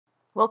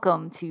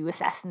Welcome to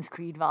Assassin's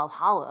Creed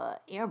Valhalla.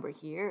 Amber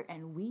here,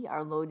 and we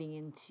are loading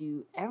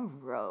into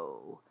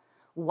Evro.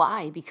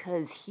 Why?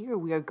 Because here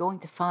we are going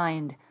to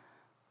find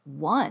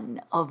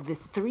one of the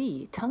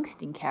 3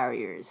 tungsten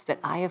carriers that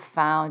I have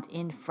found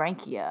in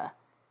Francia.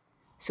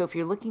 So if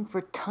you're looking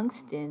for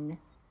tungsten,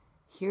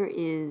 here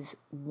is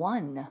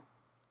one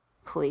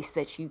place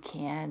that you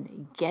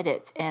can get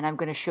it. And I'm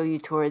going to show you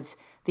towards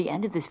the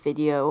end of this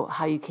video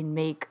how you can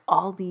make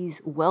all these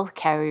wealth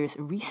carriers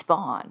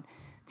respawn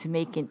to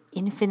make an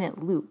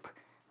infinite loop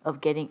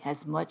of getting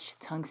as much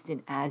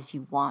tungsten as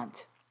you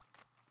want.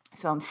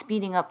 So I'm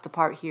speeding up the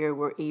part here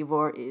where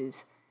Eivor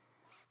is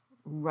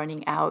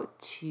running out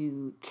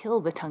to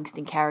kill the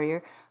tungsten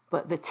carrier.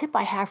 But the tip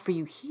I have for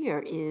you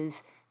here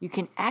is you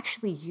can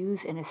actually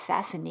use an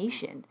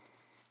assassination,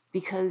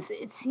 because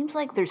it seems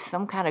like there's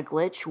some kind of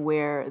glitch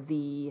where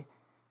the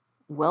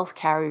wealth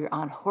carrier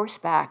on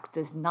horseback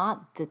does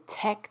not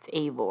detect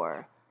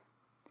Eivor.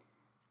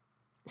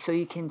 So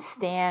you can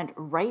stand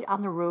right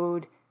on the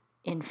road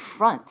in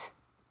front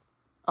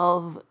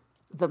of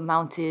the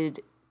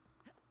mounted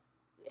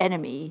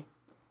enemy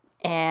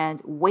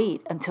and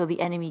wait until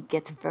the enemy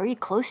gets very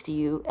close to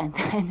you and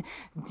then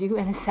do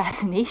an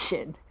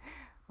assassination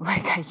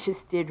like I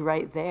just did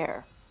right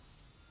there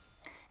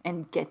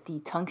and get the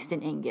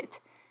tungsten ingot.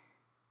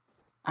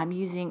 I'm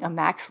using a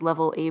max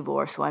level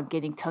Eivor, so I'm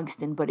getting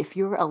tungsten, but if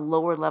you're a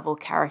lower level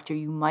character,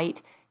 you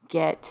might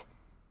get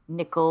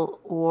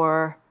nickel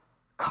or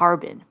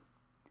carbon.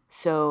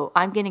 So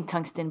I'm getting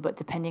tungsten, but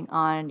depending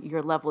on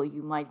your level,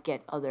 you might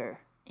get other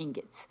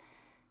ingots.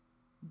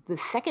 The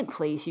second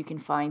place you can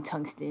find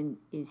tungsten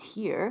is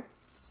here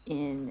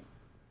in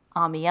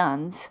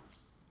Amiens.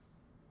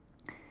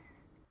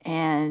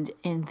 And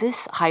in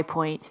this high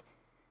point,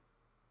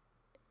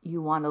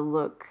 you want to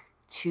look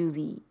to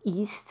the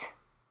east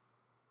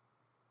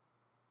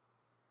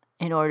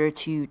in order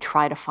to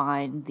try to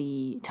find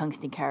the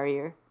tungsten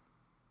carrier.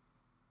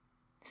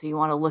 So you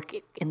want to look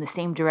in the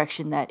same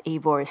direction that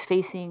Eivor is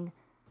facing,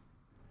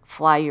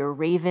 fly your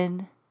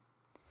raven,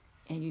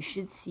 and you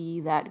should see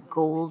that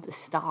gold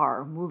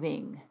star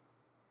moving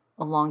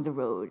along the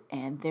road,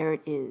 and there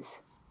it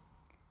is.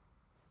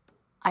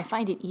 I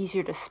find it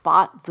easier to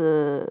spot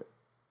the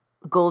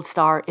gold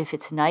star if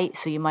it's night,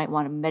 so you might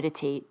want to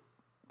meditate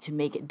to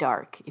make it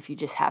dark if you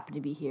just happen to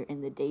be here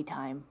in the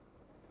daytime.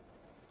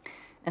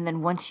 And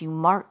then once you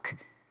mark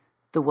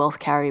the wealth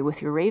carrier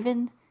with your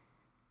raven,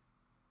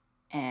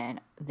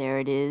 and there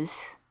it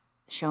is,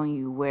 showing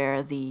you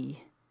where the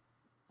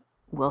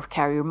wealth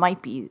carrier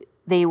might be.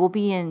 They will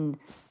be in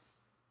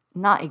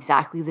not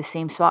exactly the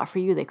same spot for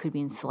you. They could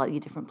be in slightly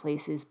different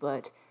places,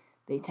 but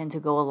they tend to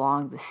go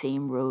along the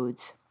same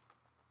roads.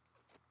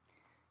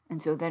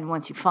 And so then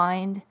once you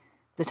find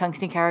the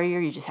tungsten carrier,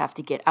 you just have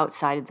to get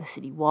outside of the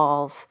city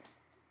walls,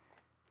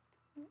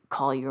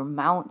 call your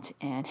mount,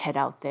 and head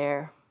out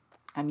there.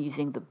 I'm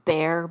using the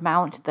bear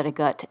mount that I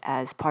got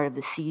as part of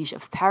the Siege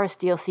of Paris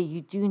DLC.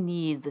 You do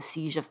need the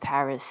Siege of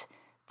Paris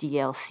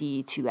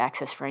DLC to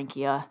access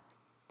Francia.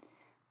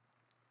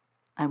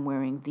 I'm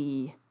wearing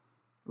the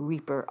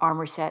Reaper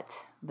armor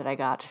set that I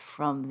got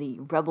from the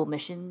Rebel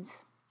missions.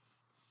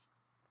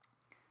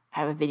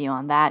 I have a video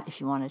on that if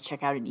you want to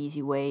check out an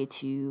easy way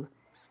to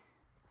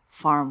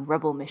farm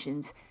Rebel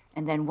missions.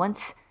 And then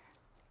once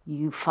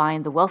you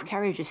find the wealth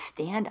carrier, just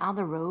stand on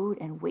the road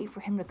and wait for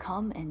him to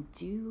come and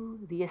do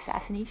the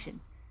assassination.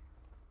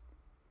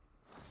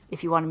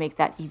 If you want to make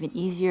that even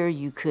easier,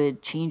 you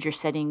could change your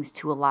settings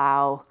to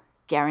allow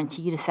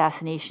guaranteed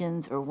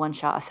assassinations or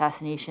one-shot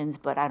assassinations,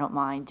 but I don't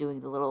mind doing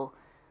the little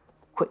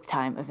quick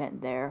time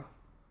event there.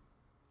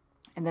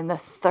 And then the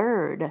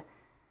third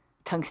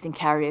tungsten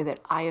carrier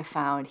that I have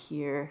found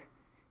here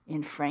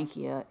in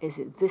Francia is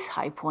at this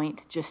high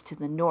point just to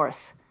the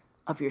north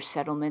of your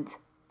settlement.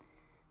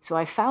 So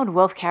I found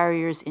wealth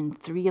carriers in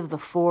 3 of the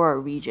 4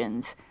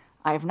 regions.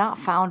 I have not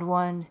found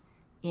one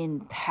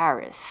in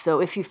Paris.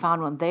 So if you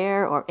found one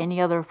there or any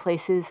other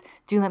places,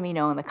 do let me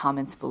know in the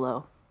comments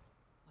below.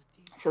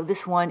 So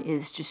this one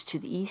is just to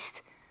the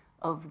east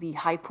of the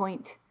high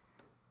point,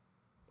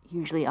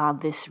 usually on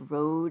this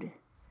road.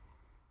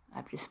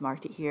 I've just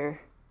marked it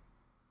here.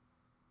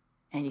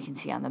 And you can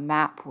see on the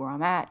map where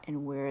I'm at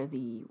and where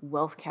the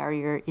wealth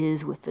carrier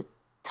is with the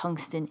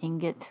tungsten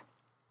ingot.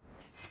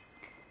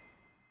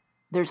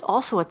 There's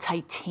also a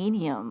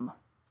titanium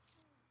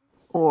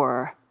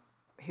ore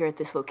here at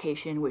this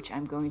location, which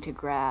I'm going to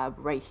grab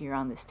right here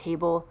on this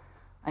table.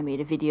 I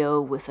made a video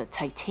with a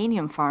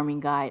titanium farming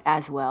guide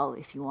as well,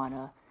 if you want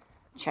to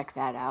check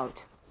that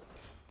out.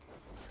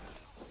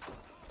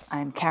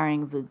 I'm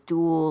carrying the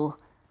dual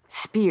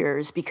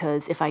spears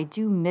because if I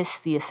do miss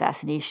the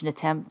assassination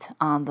attempt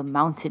on the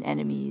mounted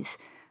enemies,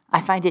 I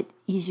find it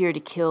easier to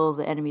kill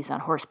the enemies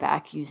on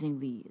horseback using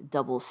the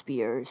double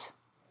spears.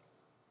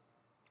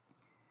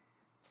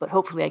 But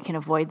hopefully I can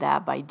avoid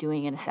that by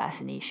doing an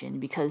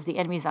assassination, because the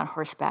enemies on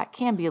horseback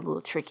can be a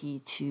little tricky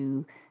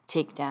to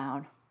take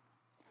down.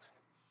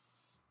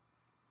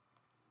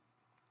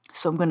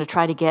 So I'm going to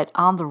try to get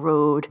on the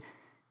road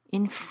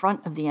in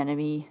front of the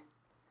enemy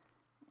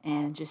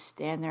and just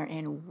stand there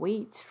and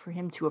wait for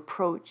him to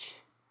approach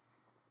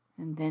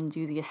and then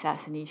do the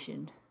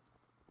assassination.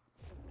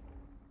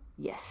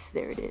 Yes,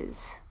 there it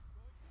is.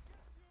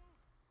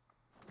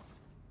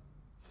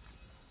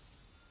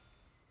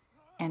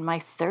 And my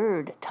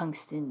third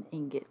tungsten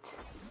ingot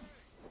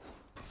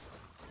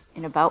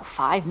in about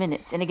 5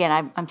 minutes. And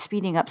again, I'm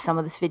speeding up some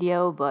of this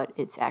video, but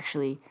it's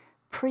actually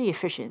pretty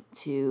efficient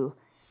to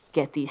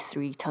get these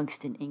 3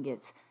 tungsten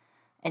ingots.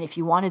 And if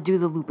you want to do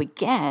the loop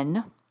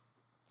again,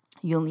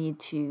 you'll need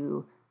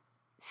to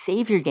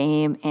save your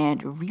game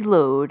and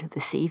reload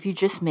the save you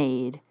just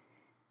made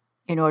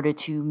in order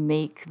to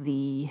make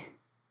the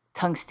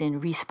tungsten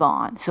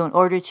respawn. So in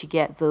order to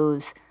get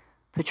those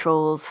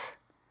patrols,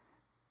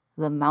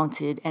 the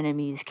mounted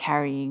enemies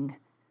carrying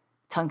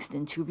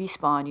tungsten to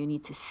respawn, you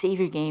need to save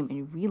your game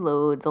and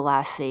reload the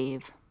last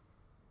save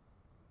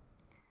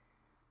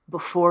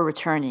before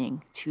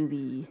returning to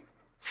the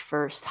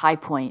first high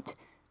point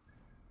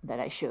that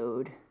I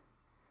showed,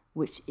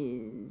 which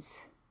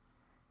is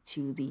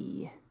to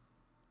the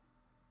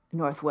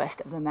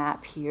northwest of the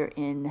map here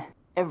in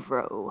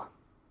Evro.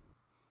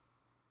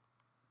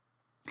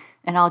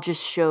 And I'll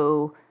just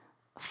show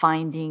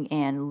finding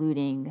and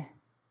looting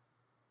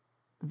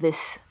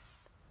this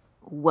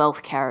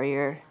wealth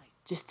carrier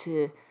just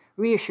to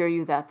reassure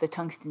you that the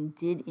tungsten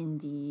did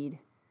indeed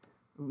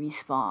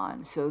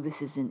respawn. So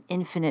this is an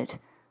infinite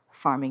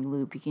farming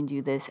loop. You can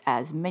do this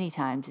as many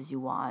times as you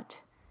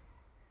want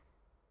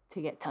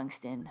to get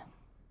tungsten,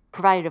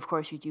 provided of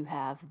course you do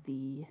have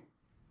the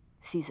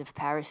Seas of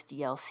Paris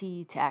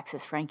DLC to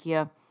access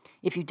Francia.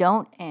 If you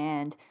don't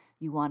and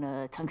you want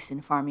a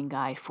tungsten farming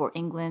guide for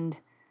England,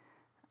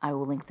 I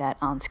will link that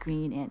on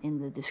screen and in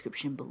the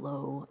description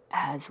below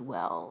as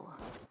well.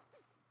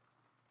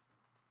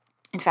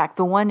 In fact,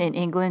 the one in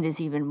England is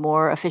even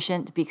more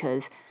efficient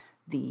because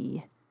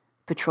the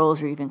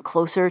patrols are even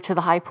closer to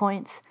the high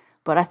points.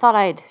 But I thought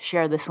I'd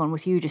share this one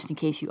with you just in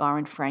case you are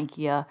in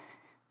Francia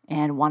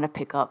and want to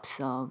pick up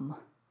some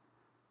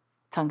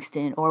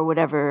tungsten or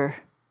whatever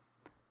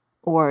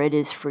ore it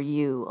is for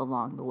you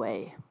along the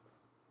way.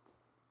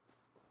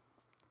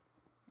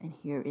 And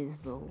here is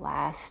the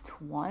last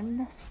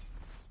one.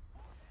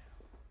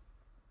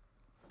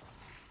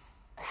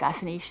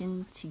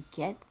 Assassination to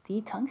get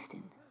the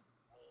tungsten.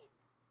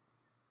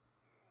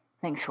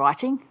 Thanks for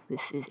watching.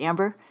 This is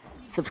Amber.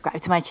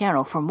 Subscribe to my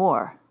channel for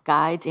more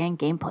guides and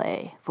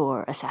gameplay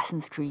for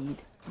Assassin's Creed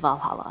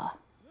Valhalla.